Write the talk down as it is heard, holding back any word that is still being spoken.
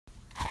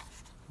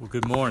Well,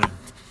 good morning.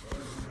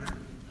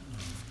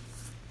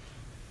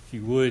 If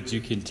you would, you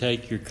can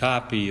take your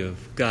copy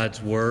of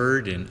God's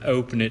Word and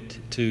open it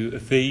to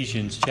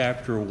Ephesians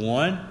chapter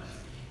 1,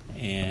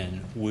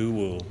 and we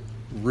will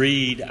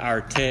read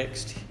our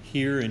text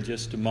here in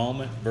just a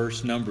moment,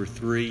 verse number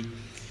 3.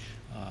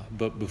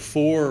 But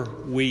before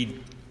we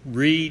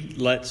read,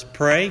 let's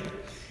pray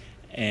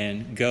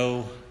and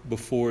go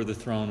before the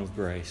throne of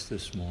grace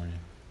this morning.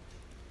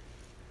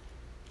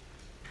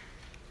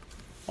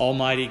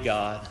 Almighty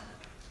God,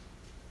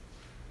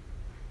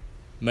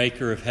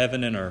 Maker of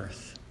heaven and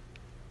earth,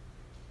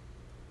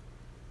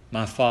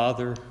 my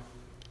Father,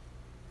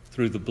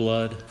 through the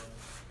blood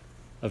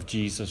of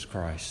Jesus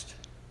Christ,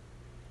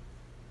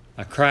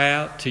 I cry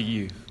out to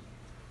you.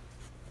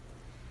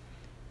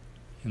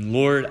 And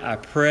Lord, I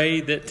pray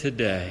that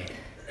today,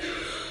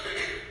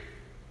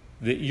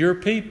 that your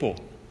people,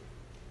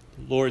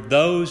 Lord,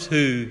 those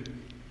who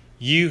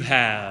you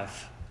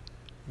have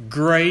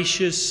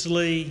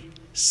graciously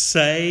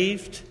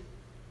saved,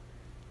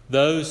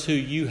 those who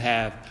you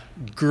have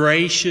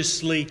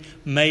graciously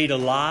made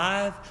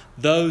alive,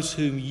 those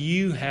whom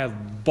you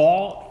have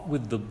bought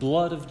with the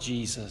blood of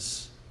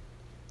Jesus,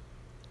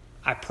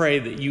 I pray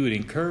that you would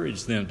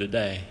encourage them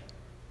today,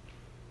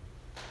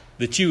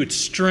 that you would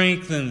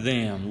strengthen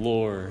them,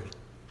 Lord,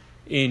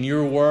 in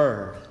your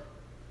word.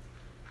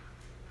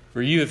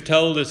 For you have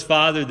told us,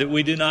 Father, that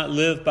we do not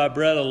live by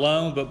bread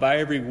alone, but by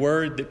every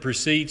word that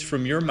proceeds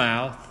from your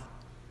mouth.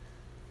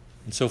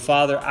 And so,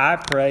 Father, I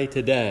pray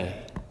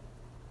today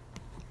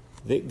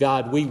that,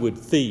 God, we would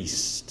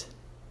feast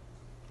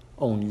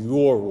on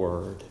your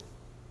word.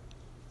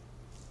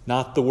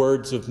 Not the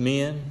words of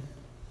men,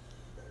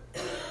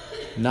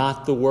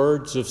 not the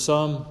words of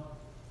some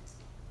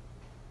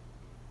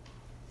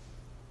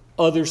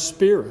other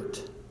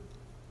spirit,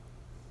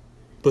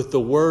 but the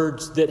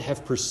words that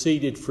have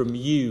proceeded from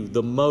you,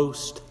 the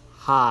Most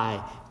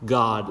High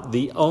God,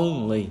 the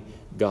only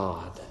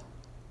God.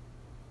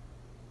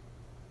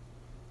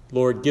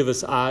 Lord, give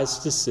us eyes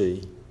to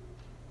see.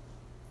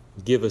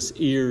 Give us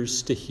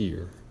ears to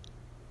hear.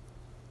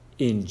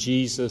 In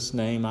Jesus'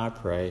 name I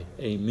pray.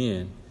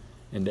 Amen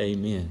and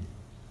amen.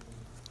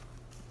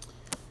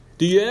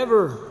 Do you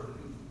ever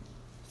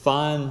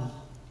find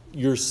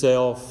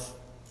yourself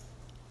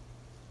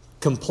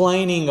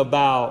complaining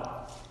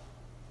about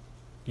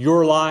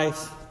your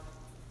life,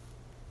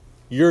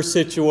 your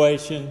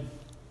situation,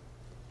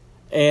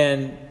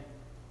 and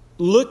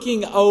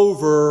looking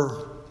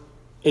over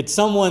at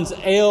someone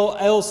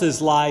else's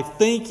life,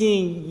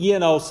 thinking,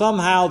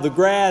 somehow the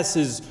grass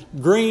is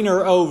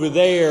greener over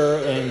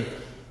there, and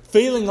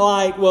feeling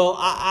like, well,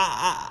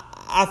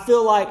 I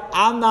feel like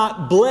I'm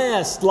not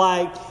blessed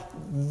like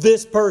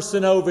this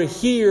person over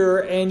here,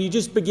 and you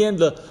just begin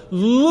to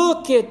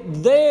look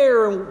at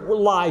their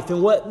life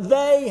and what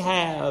they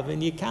have,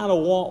 and you kind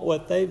of want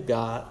what they've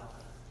got,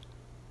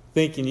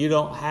 thinking you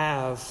don't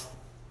have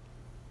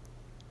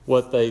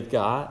what they've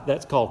got.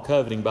 That's called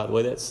coveting, by the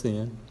way. That's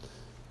sin.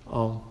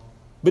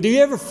 But do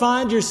you ever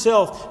find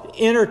yourself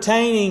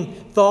entertaining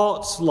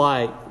thoughts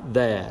like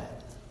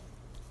that?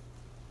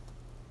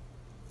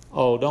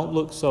 Oh, don't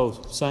look so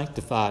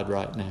sanctified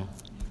right now.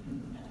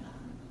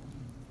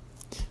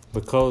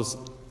 Because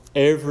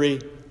every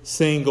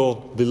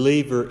single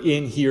believer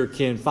in here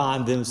can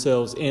find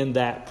themselves in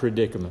that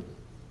predicament.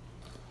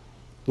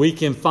 We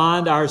can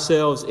find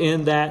ourselves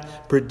in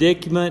that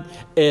predicament,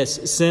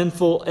 as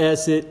sinful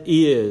as it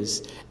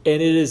is.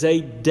 And it is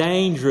a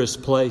dangerous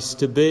place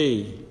to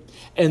be.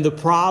 And the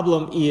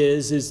problem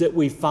is that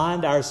we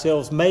find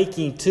ourselves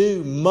making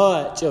too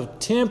much of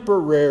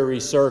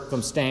temporary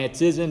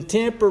circumstances and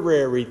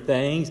temporary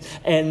things,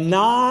 and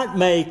not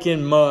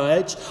making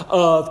much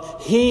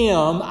of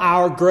Him,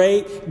 our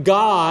great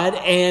God,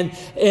 and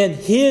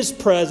His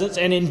presence,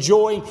 and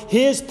enjoying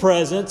His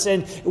presence.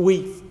 And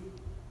we've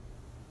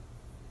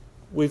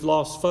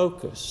lost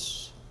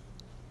focus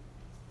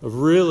of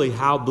really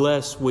how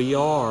blessed we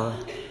are.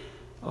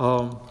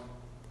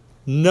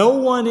 No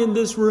one in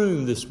this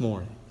room this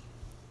morning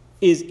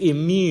is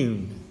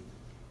immune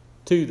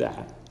to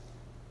that.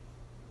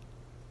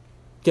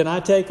 Can I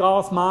take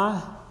off my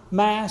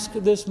mask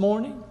this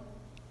morning?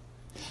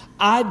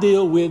 I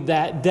deal with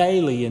that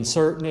daily in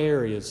certain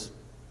areas.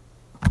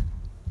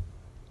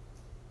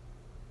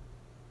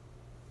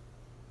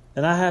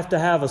 And I have to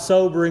have a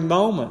sobering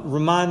moment,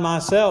 remind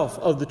myself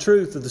of the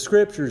truth of the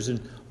Scriptures and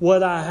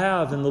what I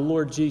have in the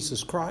Lord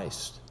Jesus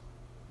Christ.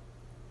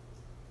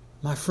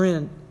 My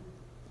friend,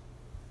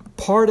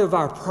 part of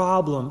our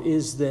problem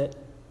is that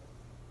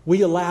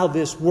we allow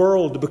this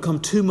world to become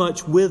too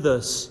much with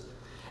us.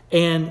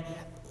 And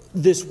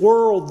this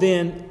world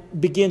then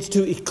begins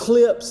to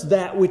eclipse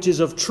that which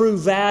is of true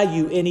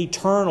value and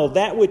eternal.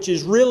 That which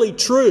is really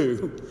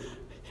true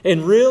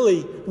and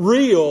really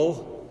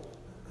real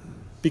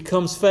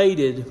becomes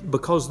faded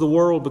because the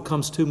world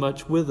becomes too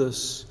much with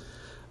us.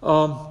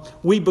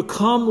 We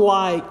become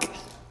like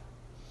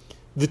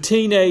the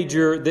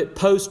teenager that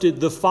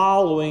posted the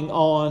following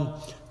on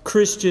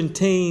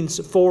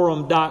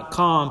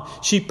ChristianTeensForum.com.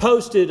 She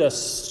posted a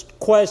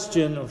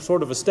question, or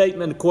sort of a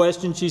statement of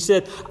question. She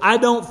said, I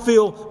don't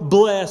feel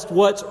blessed.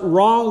 What's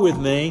wrong with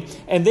me?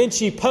 And then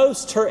she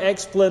posts her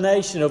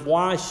explanation of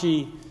why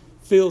she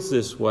feels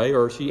this way,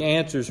 or she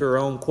answers her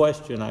own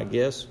question, I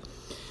guess.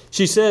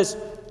 She says,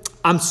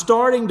 I'm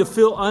starting to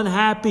feel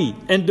unhappy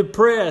and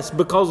depressed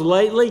because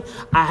lately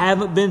I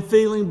haven't been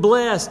feeling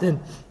blessed and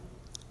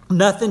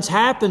nothing's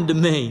happened to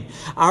me.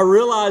 I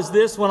realized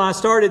this when I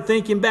started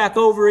thinking back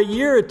over a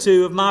year or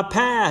two of my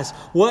past.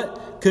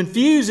 What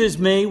confuses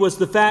me was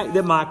the fact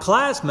that my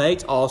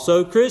classmates,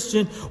 also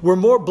Christian, were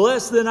more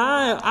blessed than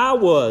I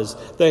was.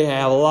 They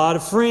have a lot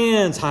of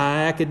friends,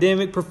 high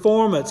academic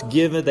performance,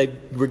 they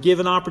were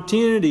given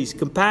opportunities,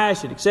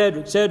 compassion,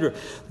 etc., etc.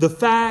 The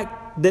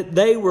fact that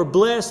they were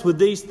blessed with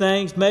these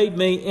things made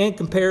me, in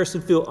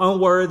comparison, feel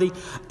unworthy.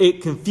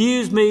 It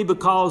confused me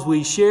because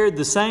we shared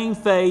the same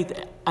faith,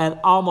 and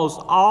almost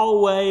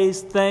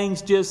always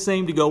things just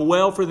seemed to go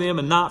well for them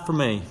and not for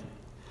me.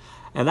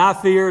 And I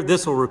fear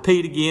this will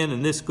repeat again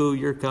in this school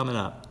year coming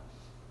up.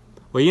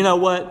 Well, you know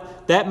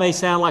what? That may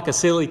sound like a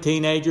silly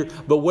teenager,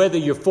 but whether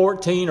you're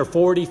 14 or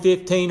 40,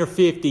 15 or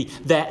 50,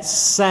 that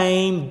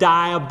same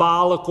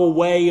diabolical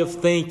way of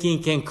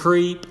thinking can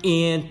creep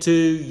into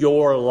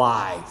your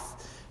life.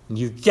 And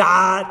you've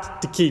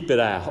got to keep it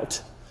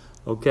out.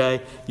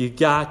 Okay? You've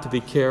got to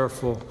be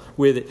careful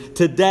with it.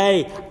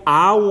 Today,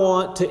 I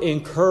want to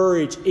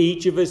encourage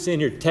each of us in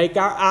here. Take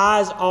our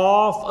eyes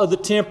off of the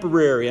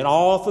temporary and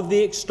off of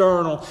the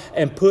external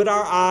and put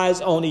our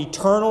eyes on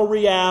eternal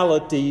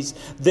realities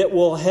that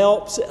will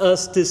help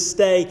us to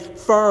stay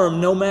firm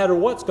no matter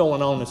what's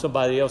going on in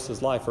somebody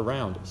else's life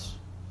around us.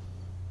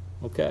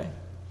 Okay?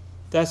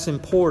 That's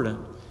important,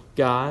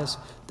 guys.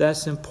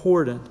 That's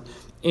important.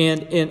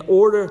 And in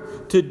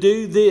order to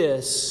do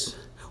this,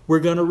 we're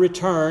going to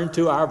return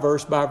to our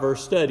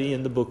verse-by-verse study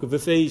in the book of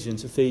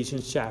Ephesians,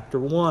 Ephesians chapter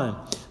 1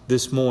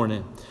 this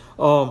morning.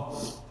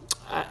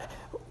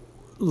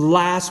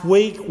 Last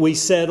week we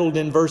settled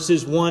in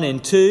verses 1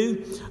 and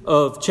 2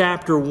 of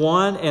chapter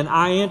 1, and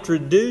I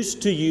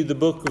introduced to you the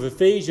book of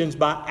Ephesians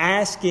by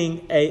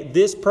asking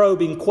this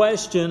probing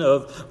question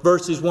of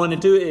verses 1 and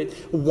 2.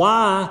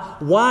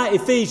 Why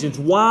Ephesians?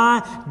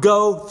 Why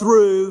go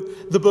through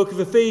the book of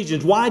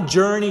Ephesians? Why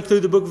journey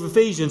through the book of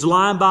Ephesians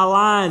line by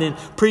line and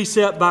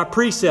precept by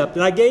precept?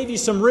 And I gave you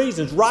some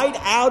reasons right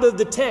out of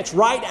the text,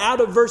 right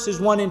out of verses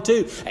 1 and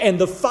 2. And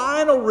the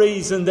final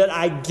reason that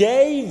I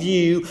gave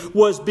you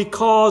was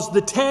because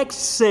the text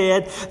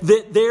said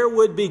that there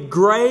would be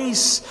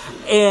grace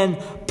and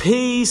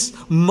peace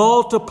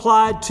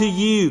multiplied to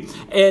you.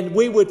 And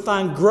we would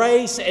find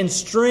grace and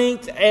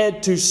strength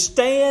and to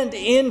stand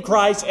in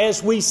Christ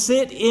as we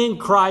sit in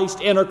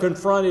Christ and are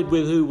confronted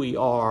with who we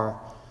are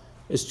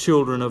as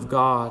children of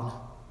God.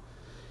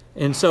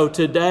 And so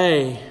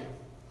today,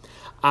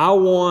 I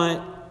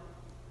want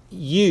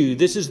you,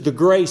 this is the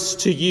grace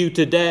to you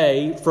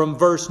today from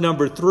verse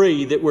number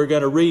 3 that we're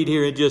going to read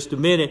here in just a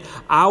minute.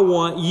 I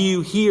want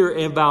you here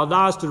in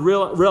Valdosta to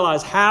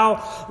realize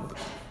how,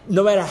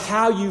 no matter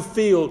how you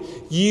feel,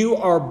 you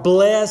are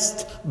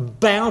blessed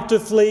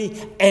bountifully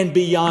and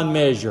beyond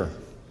measure.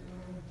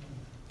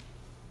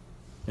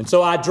 And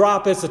so I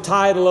drop as a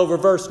title over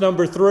verse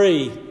number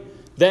 3,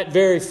 that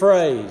very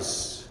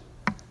phrase.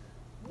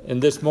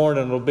 And this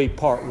morning will be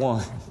part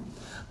 1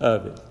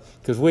 of it.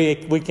 Because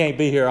we can't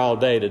be here all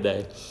day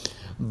today.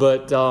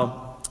 But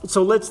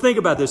so let's think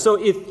about this. So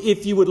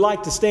if you would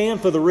like to stand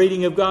for the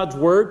reading of God's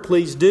Word,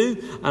 please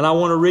do. And I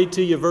want to read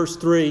to you verse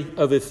 3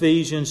 of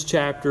Ephesians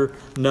chapter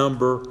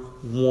number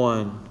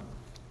 1.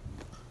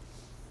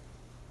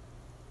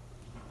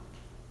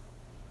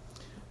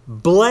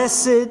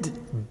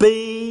 Blessed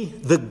be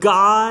the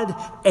God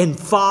and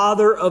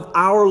Father of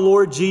our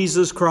Lord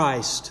Jesus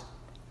Christ,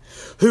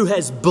 who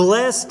has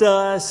blessed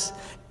us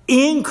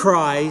in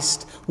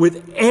Christ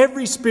with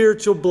every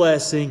spiritual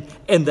blessing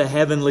in the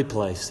heavenly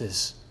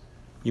places.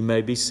 You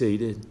may be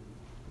seated.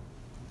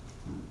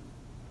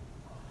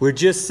 We're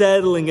just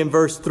settling in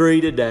verse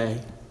 3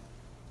 today.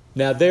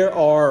 Now there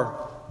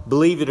are,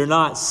 believe it or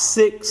not,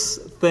 6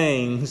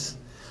 things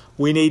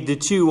we need to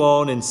chew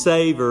on and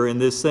savor in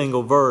this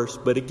single verse.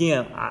 But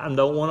again, I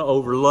don't want to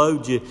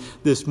overload you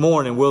this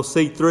morning. We'll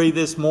see 3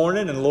 this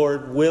morning, and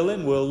Lord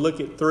willing, we'll look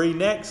at 3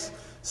 next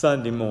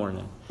Sunday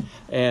morning.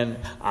 And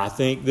I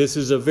think this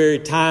is a very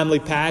timely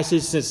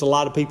passage, since a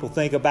lot of people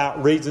think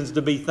about reasons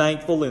to be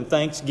thankful and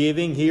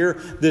Thanksgiving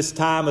here this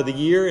time of the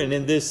year and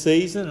in this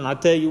season. And I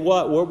tell you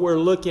what we're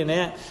looking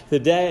at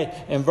today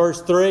in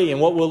verse 3 and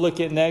what we'll look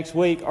at next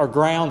week are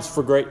grounds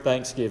for great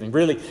Thanksgiving.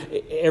 Really,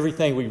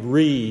 everything we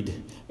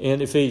read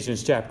in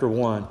Ephesians chapter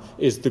 1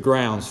 is the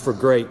grounds for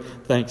great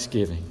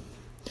Thanksgiving.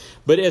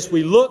 But as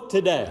we look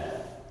today,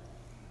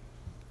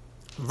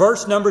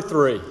 verse number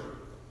 3,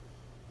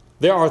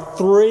 there are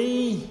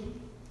three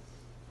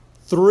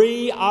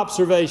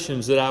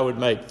observations that I would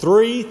make.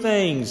 3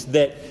 things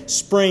that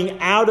spring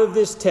out of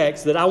this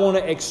text that I want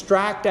to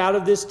extract out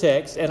of this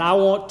text, and I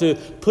want to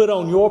put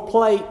on your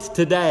plate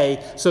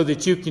today so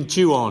that you can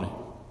chew on it.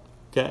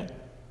 Okay?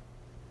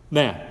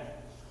 Now,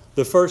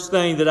 The first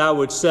thing that I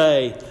would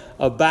say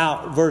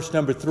about verse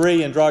number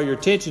 3 and draw your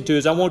attention to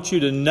is I want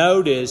you to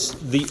notice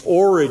the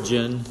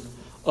origin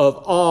of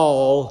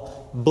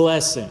all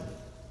blessing.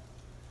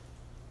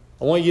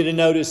 I want you to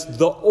notice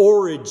the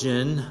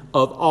origin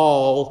of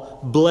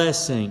all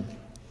blessing.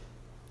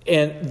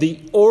 And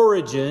the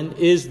origin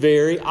is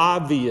very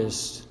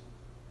obvious.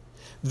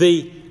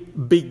 The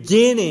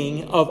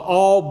beginning of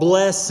all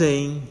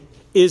blessing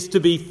is to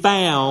be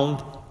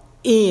found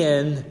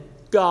in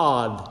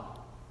God.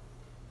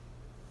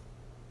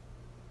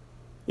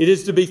 It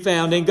is to be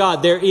found in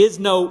God. There is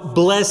no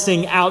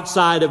blessing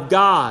outside of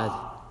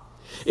God.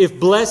 If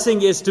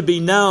blessing is to be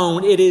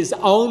known, it is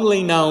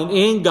only known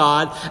in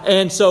God.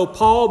 And so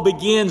Paul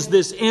begins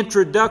this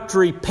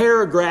introductory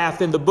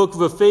paragraph in the book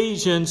of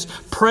Ephesians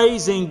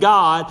praising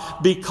God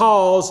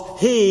because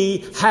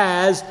He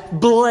has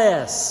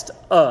blessed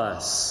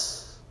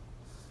us.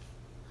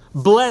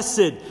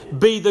 Blessed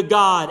be the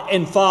God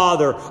and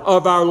Father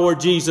of our Lord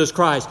Jesus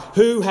Christ,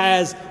 who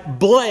has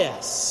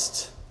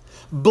blessed.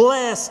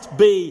 Blessed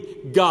be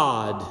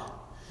God.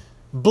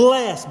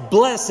 Blessed,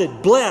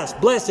 blessed,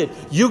 blessed, blessed.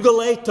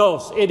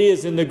 Eugaletos, it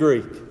is in the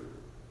Greek.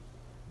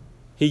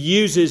 He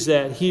uses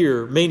that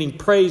here, meaning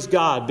praise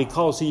God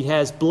because He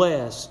has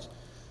blessed.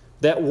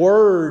 That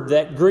word,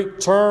 that Greek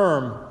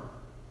term,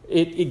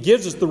 it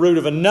gives us the root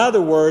of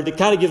another word that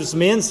kind of gives us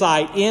some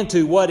insight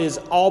into what is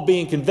all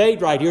being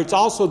conveyed right here. It's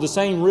also the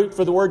same root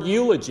for the word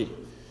eulogy.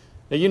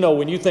 Now, you know,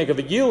 when you think of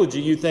a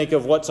eulogy, you think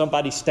of what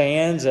somebody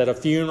stands at a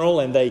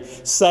funeral and they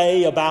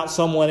say about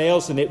someone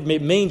else, and it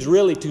means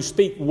really to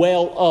speak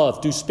well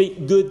of, to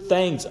speak good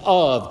things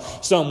of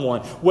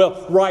someone.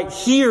 Well, right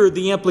here,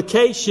 the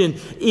implication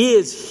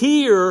is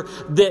here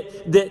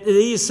that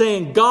he's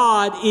saying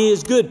God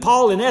is good.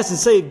 Paul, in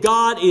essence, said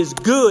God is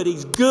good.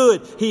 He's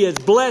good. He has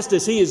blessed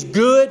us. He is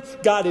good.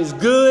 God is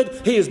good.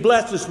 He has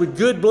blessed us with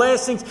good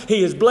blessings.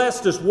 He has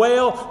blessed us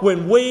well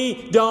when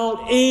we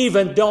don't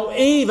even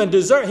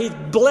deserve. He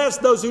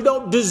blessed those who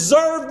don't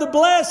deserve the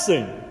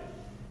blessing.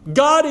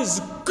 God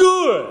is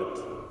good.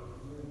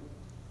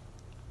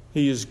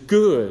 He is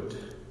good.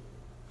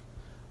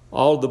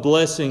 All the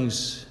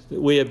blessings that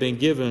we have been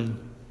given,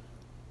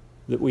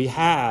 that we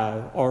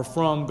have, are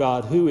from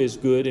God who is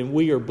good, and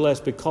we are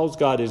blessed because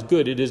God is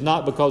good. It is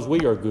not because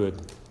we are good.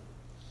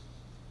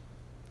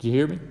 Do you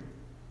hear me?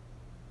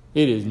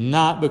 It is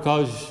not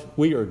because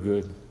we are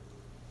good.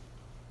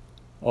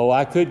 Oh,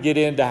 I could get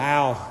into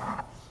how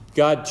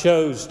God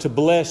chose to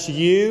bless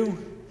you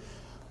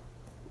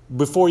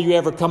before you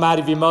ever come out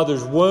of your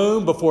mother's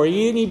womb, before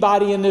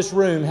anybody in this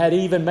room had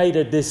even made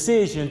a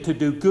decision to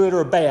do good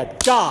or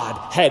bad.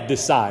 God had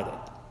decided,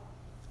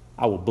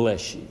 I will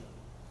bless you.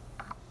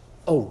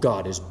 Oh,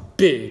 God is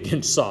big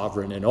and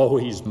sovereign, and oh,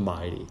 He's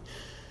mighty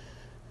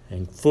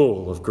and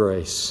full of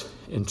grace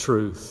and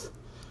truth.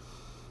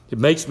 It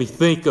makes me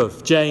think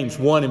of James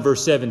 1 and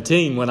verse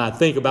 17 when I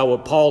think about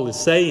what Paul is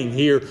saying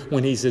here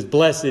when he says,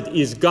 blessed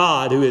is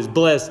God who has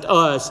blessed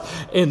us.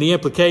 And the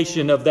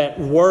implication of that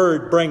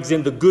word brings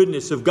in the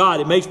goodness of God.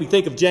 It makes me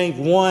think of James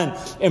 1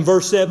 and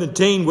verse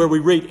 17 where we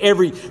read,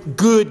 every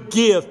good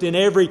gift and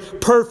every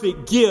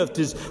perfect gift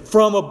is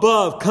from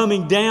above,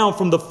 coming down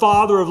from the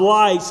Father of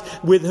lights,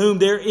 with whom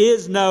there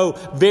is no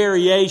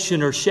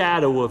variation or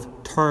shadow of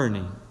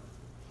turning.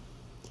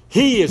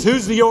 He is.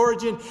 Who's the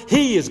origin?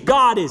 He is.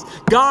 God is.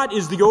 God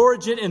is the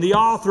origin and the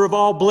author of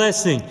all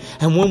blessing.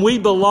 And when we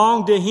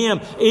belong to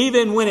Him,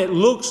 even when it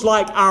looks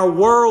like our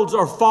worlds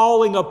are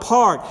falling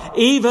apart,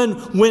 even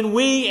when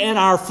we in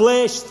our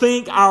flesh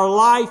think our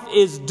life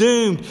is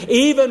doomed,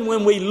 even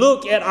when we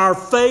look at our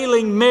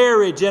failing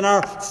marriage and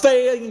our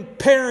failing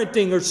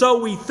parenting, or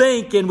so we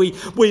think, and we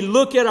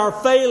look at our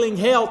failing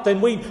health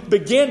and we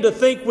begin to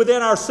think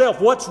within ourselves,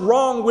 what's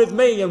wrong with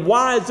me and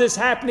why is this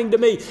happening to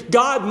me?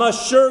 God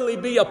must surely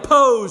be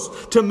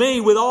opposed to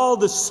me with all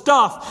the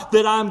stuff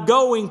that I'm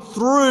going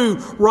through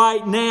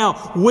right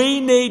now. We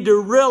need to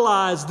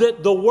realize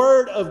that the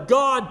Word of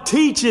God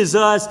teaches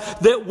us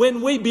that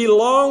when we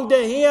belong to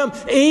Him,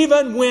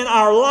 even when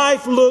our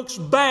life looks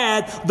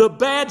bad, the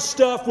bad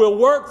stuff will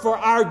work for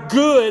our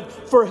good,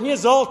 for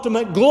His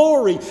ultimate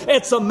glory.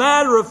 It's a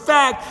matter of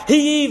fact,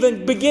 He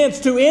even begins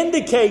to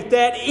indicate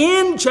that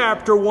in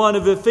chapter 1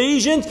 of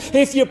Ephesians.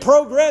 If you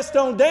progressed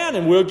on down,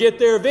 and we'll get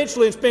there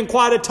eventually and spend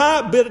quite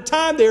a bit of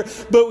time there,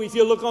 but if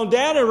you look on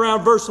down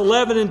around verse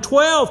 11 and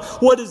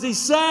 12, what does he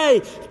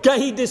say?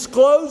 He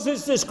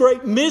discloses this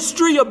great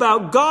mystery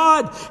about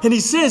God. And he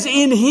says,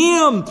 in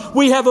Him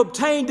we have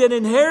obtained an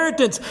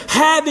inheritance,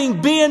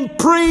 having been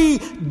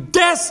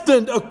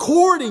predestined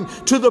according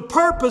to the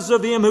purpose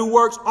of Him who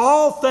works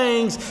all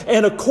things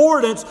in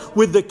accordance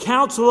with the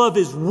counsel of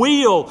His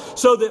will,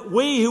 so that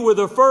we who were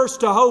the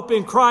first to hope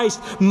in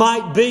Christ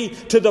might be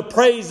to the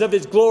praise of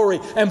His glory.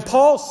 And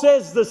Paul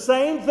says the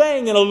same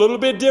thing in a little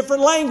bit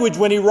different language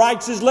when he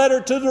writes his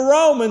letter to the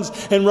Romans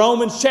in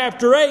Romans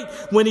chapter 8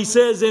 when he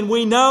says, and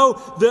we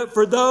know that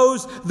for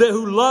those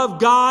who love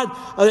God,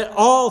 that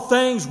all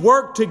things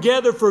work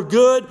together for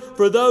good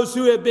for those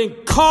who have been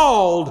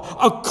called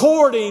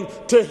according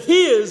to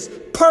His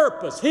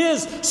purpose,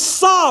 His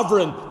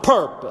sovereign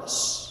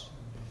purpose.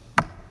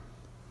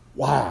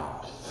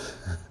 Wow.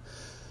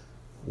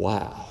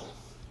 Wow.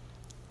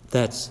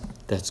 That's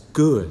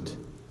good.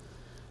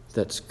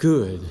 That's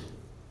good.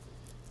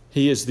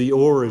 He is the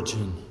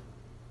origin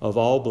of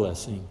all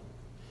blessing.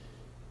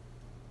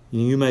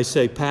 You may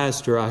say,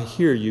 Pastor, I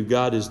hear you.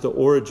 God is the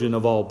origin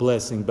of all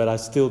blessing, but I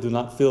still do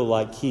not feel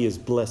like He is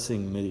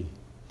blessing me.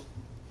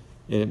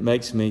 And it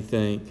makes me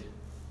think,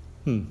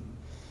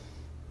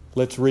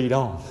 let's read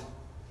on.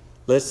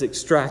 Let's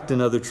extract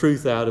another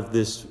truth out of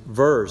this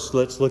verse.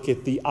 Let's look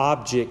at the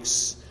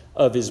objects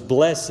of His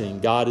blessing.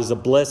 God is a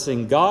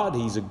blessing God.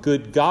 He's a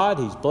good God.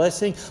 He's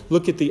blessing.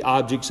 Look at the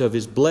objects of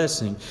His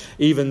blessing.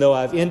 Even though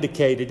I've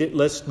indicated it,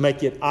 let's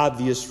make it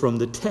obvious from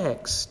the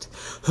text.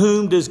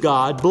 Whom does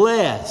God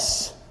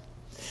bless?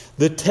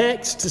 The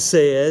text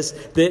says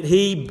that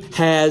He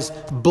has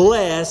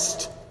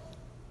blessed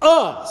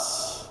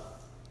us.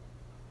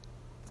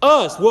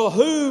 Us. Well,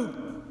 who?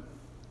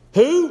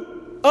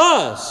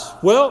 Us.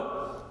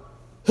 Well,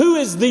 who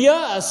is the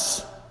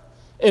us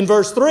in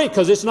verse 3?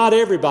 Because it's not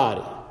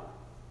everybody.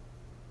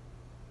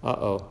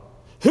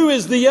 Who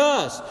is the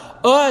us?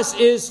 Us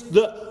is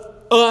the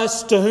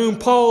us to whom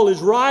Paul is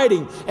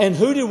writing. And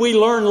who did we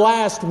learn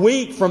last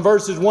week from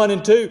verses 1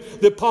 and 2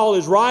 that Paul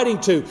is writing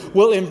to?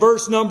 Well, in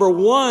verse number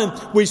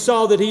 1, we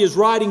saw that he is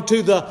writing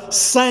to the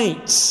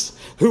saints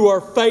who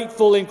are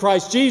faithful in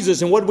Christ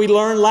Jesus. And what we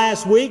learned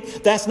last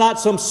week, that's not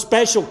some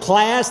special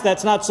class.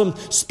 That's not some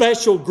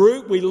special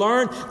group. We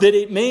learned that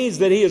it means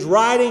that he is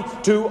writing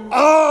to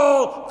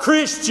all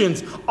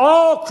Christians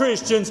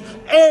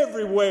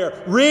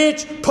everywhere.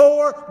 Rich,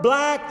 poor,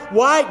 black,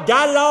 white,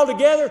 got it all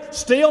together,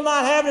 still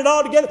not having it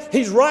all together.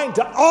 He's writing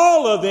to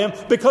all of them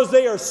because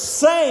they are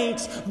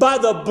saints by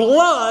the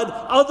blood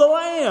of the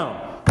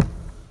Lamb.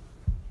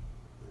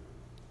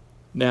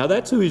 Now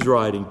that's who he's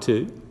writing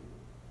to.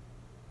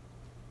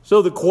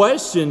 So the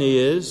question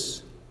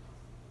is,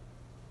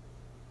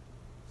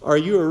 are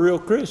you a real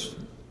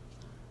Christian?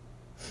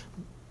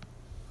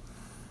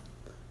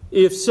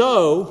 If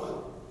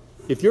so,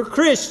 if you're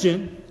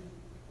Christian,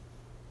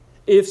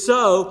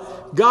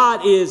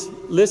 God is,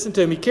 listen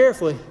to me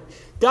carefully,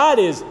 God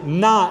is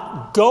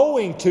not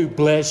going to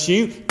bless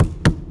you.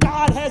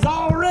 God has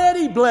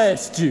already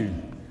blessed you.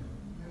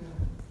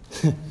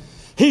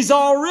 He's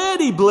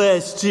already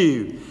blessed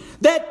you.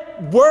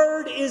 That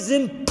word is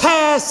in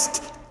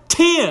past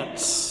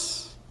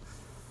tense.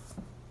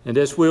 And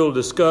as we'll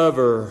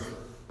discover,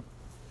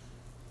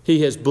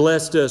 He has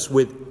blessed us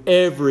with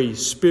every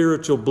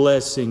spiritual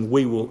blessing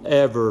we will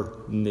ever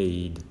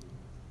need.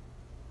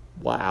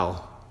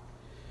 Wow.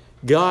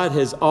 God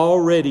has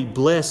already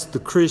blessed the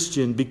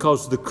Christian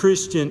because the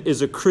Christian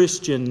is a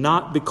Christian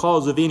not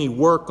because of any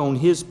work on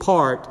his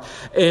part.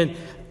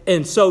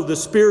 And so the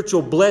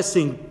spiritual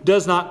blessing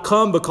does not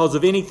come because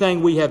of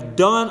anything we have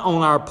done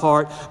on our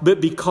part,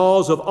 but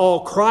because of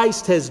all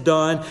Christ has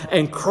done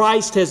and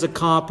Christ has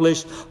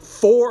accomplished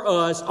for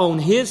us on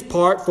His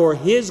part for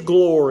His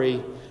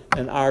glory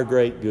and our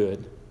great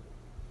good.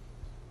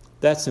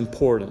 That's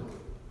important.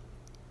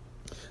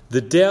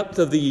 The depth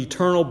of the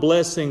eternal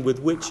blessing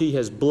with which He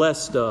has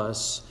blessed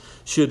us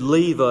should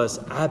leave us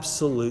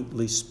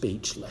absolutely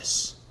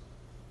speechless.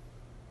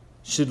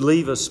 Should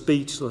leave us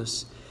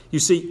speechless. You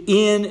see,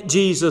 in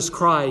Jesus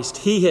Christ,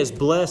 He has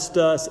blessed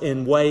us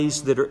in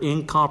ways that are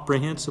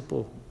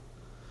incomprehensible.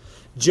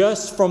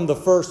 Just from the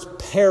first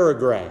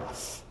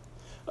paragraph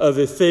of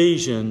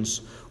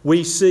Ephesians,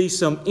 we see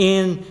some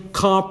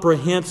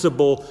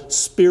incomprehensible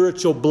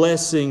spiritual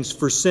blessings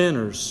for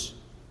sinners.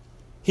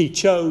 He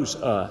chose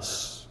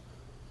us.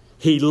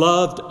 He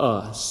loved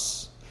us.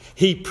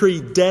 He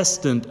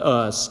predestined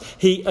us.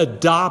 He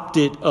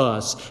adopted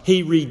us.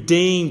 He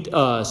redeemed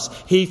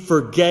us. He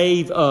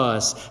forgave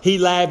us. He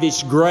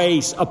lavished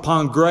grace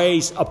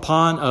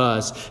upon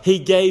us. He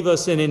gave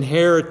us an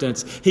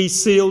inheritance. He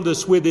sealed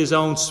us with His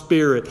own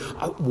Spirit.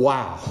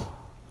 Wow.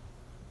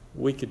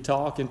 We could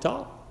talk and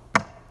talk.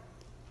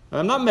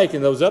 I'm not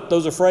making those up.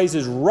 Those are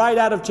phrases right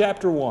out of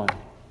chapter 1.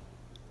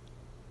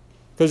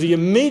 Because he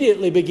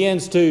immediately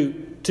begins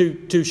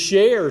to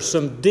share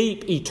some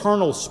deep,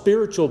 eternal,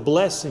 spiritual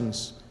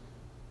blessings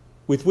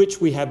with which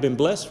we have been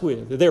blessed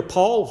with. They're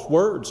Paul's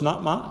words,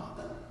 not mine.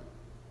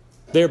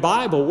 They're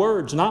Bible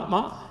words, not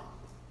mine.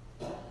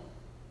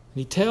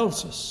 He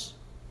tells us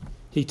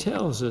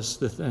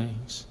the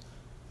things.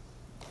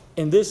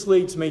 And this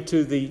leads me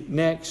to the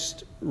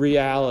next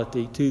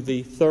reality, to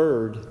the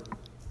third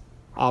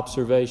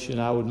observation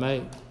I would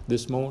make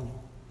this morning.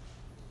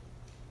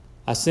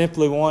 I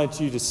simply wanted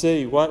you to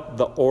see what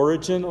the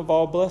origin of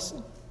all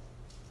blessing.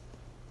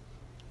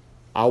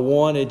 I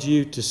wanted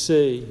you to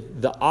see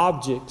the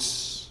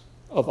objects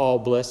of all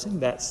blessing.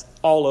 That's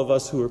all of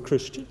us who are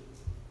Christian.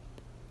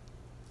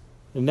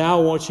 And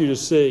now I want you to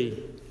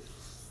see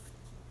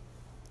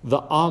the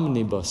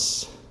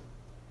omnibus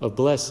of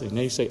blessing.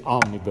 Now you say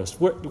omnibus.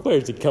 Where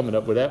is he coming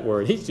up with that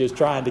word? He's just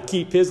trying to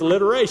keep his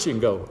alliteration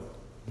going.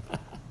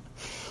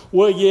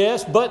 Well,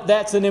 yes, but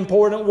that's an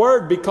important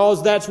word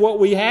because that's what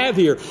we have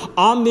here.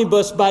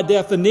 Omnibus, by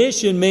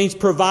definition, means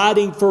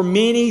providing for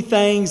many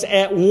things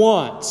at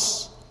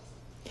once.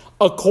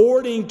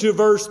 According to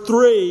verse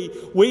 3,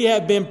 we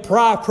have been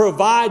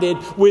provided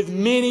with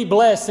many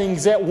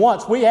blessings at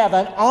once. We have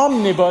an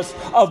omnibus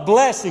of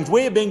blessings.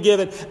 We have been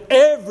given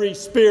every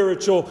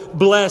spiritual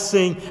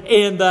blessing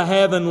in the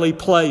heavenly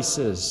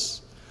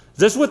places.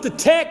 That's what the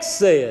text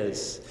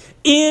says.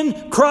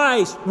 In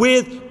Christ,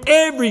 with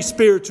every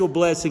spiritual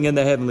blessing in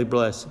the heavenly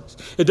blessings.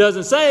 It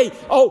doesn't say,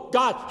 oh,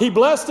 God, He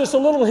blessed us a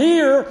little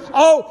here.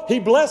 Oh, He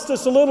blessed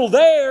us a little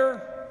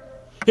there.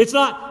 It's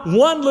not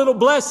one little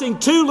blessing,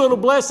 two little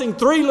blessing,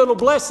 three little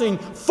blessing,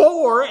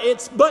 four.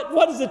 But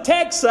what does the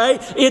text say?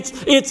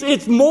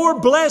 It's more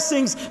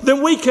blessings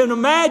than we can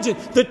imagine.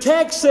 The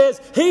text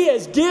says He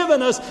has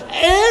given us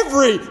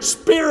every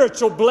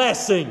spiritual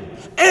blessing.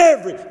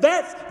 Every.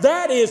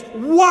 That is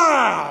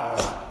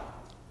wow.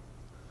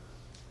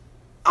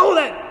 Oh,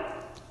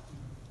 that.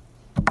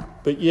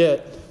 But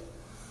yet,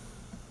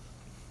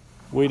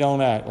 we don't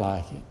act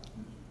like it.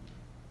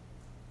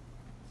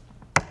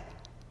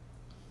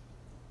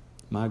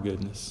 My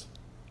goodness.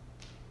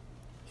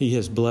 He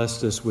has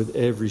blessed us with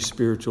every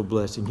spiritual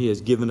blessing. He has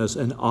given us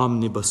an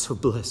omnibus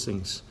of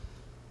blessings.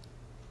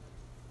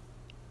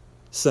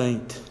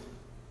 Saint,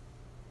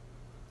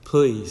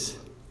 please,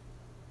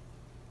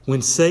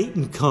 when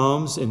Satan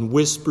comes and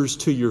whispers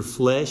to your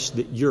flesh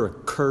that you're a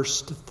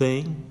cursed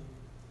thing,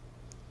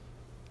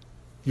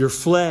 your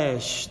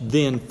flesh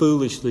then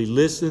foolishly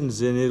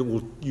listens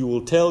and you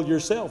will tell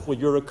yourself, well,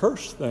 you're a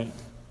cursed thing.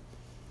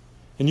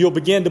 And you'll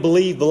begin to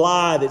believe the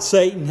lie that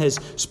Satan has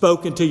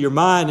spoken to your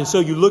mind. And so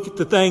you look at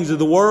the things of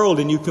the world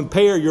and you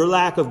compare your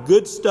lack of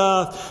good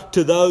stuff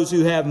to those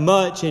who have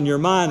much, and your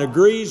mind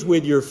agrees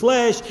with your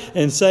flesh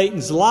and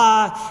Satan's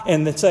lie.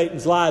 And then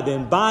Satan's lie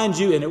then binds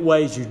you and it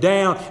weighs you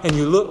down, and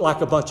you look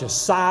like a bunch of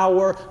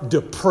sour,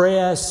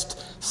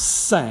 depressed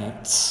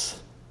saints.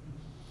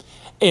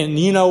 And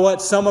you know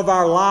what? Some of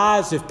our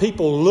lives, if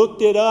people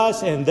looked at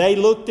us and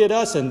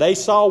they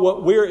saw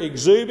what we're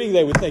exuding,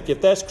 they would think,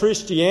 if that's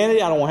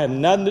Christianity, I don't want to have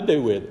nothing to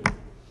do with it.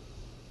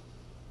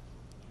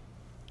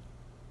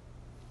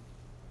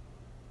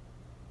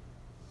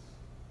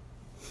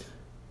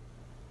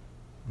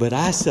 But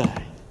I say,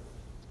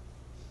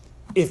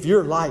 if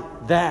you're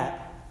like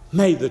that,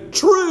 may the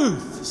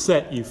truth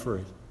set you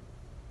free.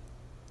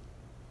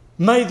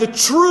 May the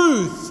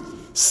truth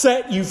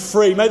set you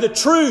free. May the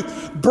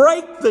truth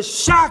break the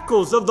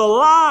shackles of the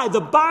lie,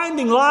 the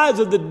binding lies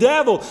of the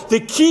devil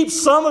that keep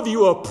some of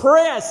you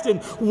oppressed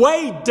and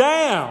weighed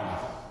down.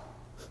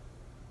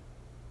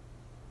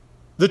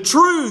 The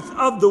truth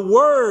of the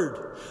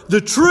Word, the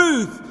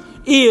truth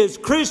is,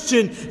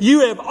 Christian,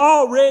 you have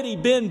already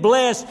been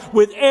blessed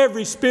with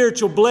every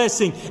spiritual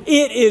blessing.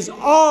 It is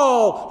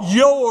all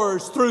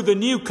yours through the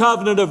new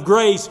covenant of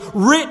grace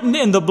written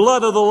in the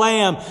blood of the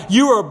Lamb.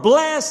 You are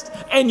blessed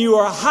and you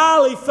are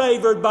highly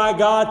favored by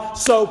God,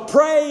 so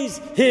praise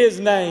His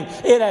name.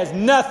 It has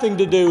nothing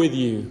to do with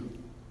you.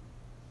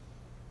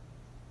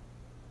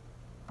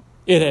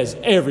 It has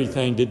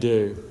everything to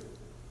do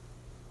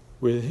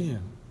with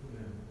Him.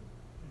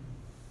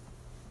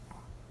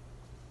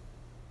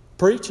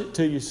 Preach it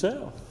to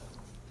yourself.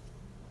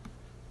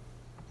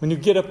 When you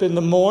get up in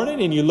the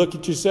morning and you look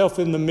at yourself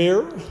in the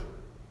mirror,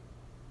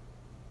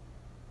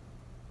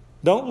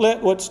 don't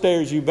let what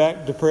stares you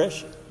back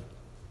depression.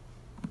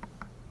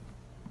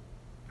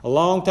 A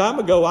long time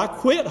ago, I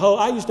quit.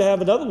 I used to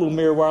have another little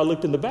mirror where I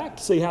looked in the back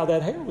to see how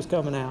that hair was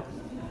coming out.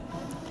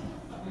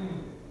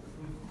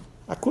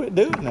 I quit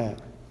doing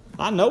that.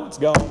 I know it's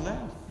gone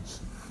now.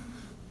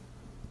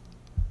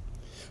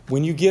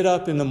 When you get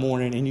up in the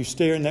morning and you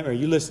stare in that mirror,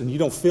 you listen, you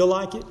don't feel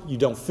like it. You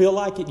don't feel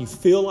like it. You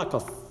feel like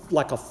a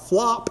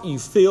flop. You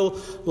feel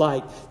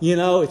like,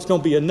 it's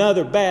going to be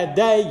another bad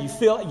day. You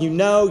feel,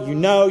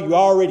 you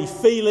already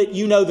feel it.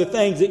 You know the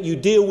things that you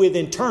deal with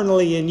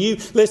internally in you.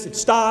 Listen,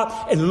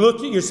 stop and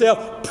look at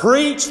yourself.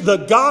 Preach the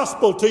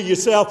gospel to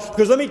yourself.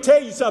 Because let me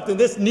tell you something.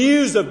 This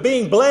news of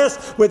being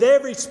blessed with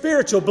every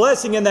spiritual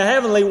blessing in the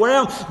heavenly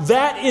realm,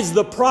 that is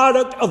the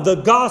product of the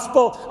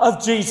gospel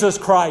of Jesus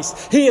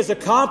Christ. He has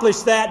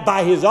accomplished that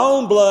by His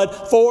own blood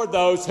for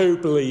those who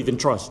believe and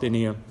trust in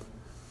Him.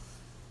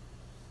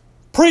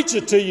 Preach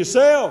it to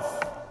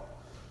yourself.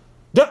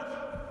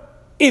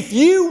 If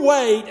you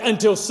wait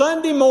until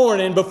Sunday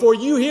morning before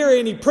you hear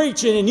any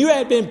preaching and you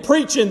have been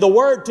preaching the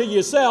Word to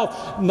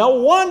yourself,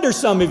 no wonder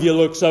some of you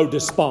look so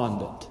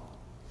despondent.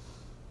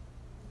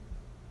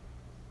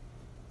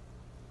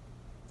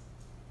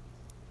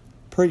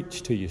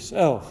 Preach to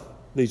yourself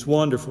these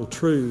wonderful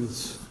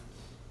truths.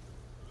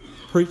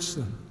 Preach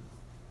them.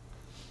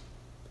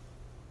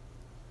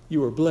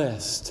 You are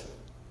blessed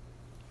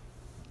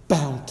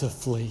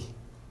bountifully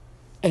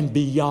and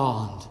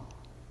beyond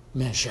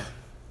measure.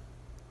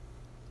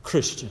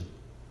 Christian.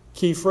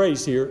 Key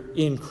phrase here,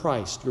 in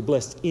Christ. You're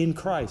blessed in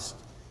Christ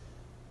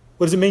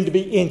What does it mean to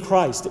be in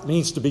Christ? It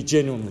means to be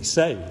genuinely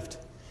saved.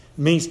 It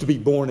means to be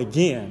born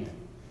again.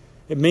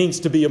 It means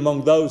to be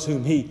among those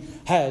whom He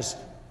has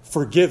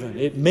forgiven.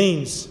 It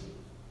means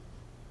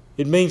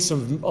a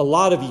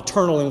lot of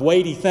eternal and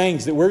weighty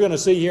things that we're going to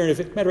see here.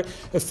 And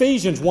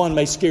Ephesians 1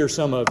 may scare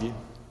some of you,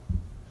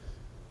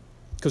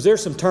 because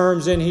there's some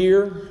terms in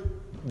here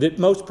that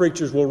most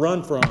preachers will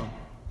run from.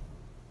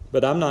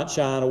 But I'm not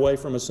shying away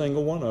from a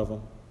single one of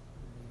them.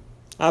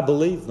 I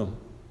believe them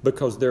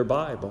because they're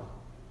Bible.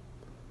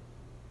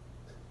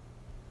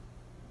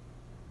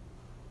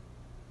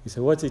 You say,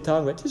 what's he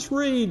talking about? Just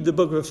read the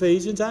book of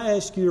Ephesians. I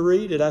asked you to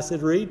read it. I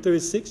said, read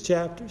through 6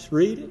 chapters.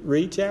 Read it.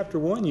 Read chapter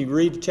 1. You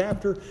read a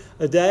chapter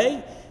a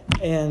day.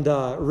 And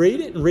read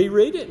it and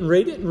reread it and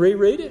read it and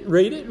reread it and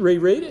read it and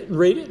reread it and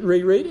read it and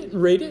reread it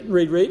and read it and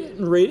reread it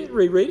and read it and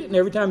reread it. And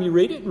every time you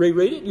read it and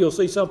reread it, you'll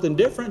see something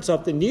different,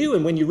 something new.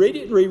 And when you read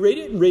it and reread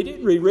it and read it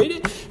and reread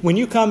it, when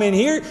you come in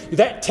here,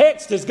 that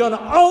text is going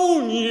to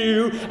own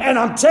you. And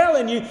I'm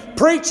telling you,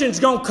 preaching's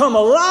going to come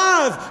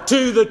alive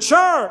to the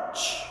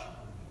church.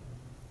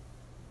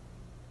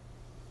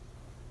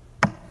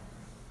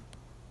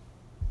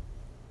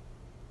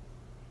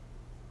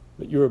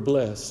 But you are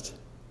blessed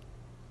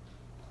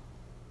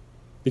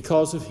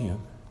because of Him,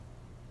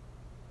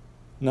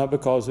 not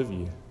because of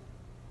you.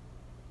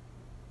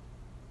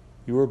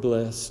 You are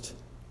blessed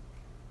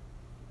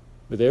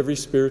with every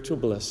spiritual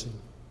blessing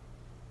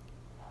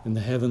in the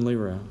heavenly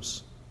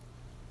realms.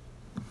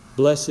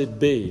 Blessed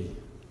be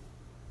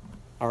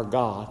our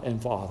God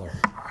and Father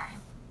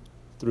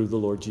through the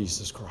Lord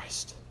Jesus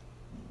Christ.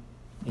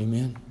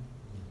 Amen.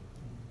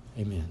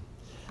 Amen.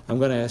 I'm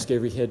going to ask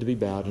every head to be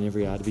bowed and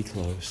every eye to be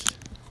closed.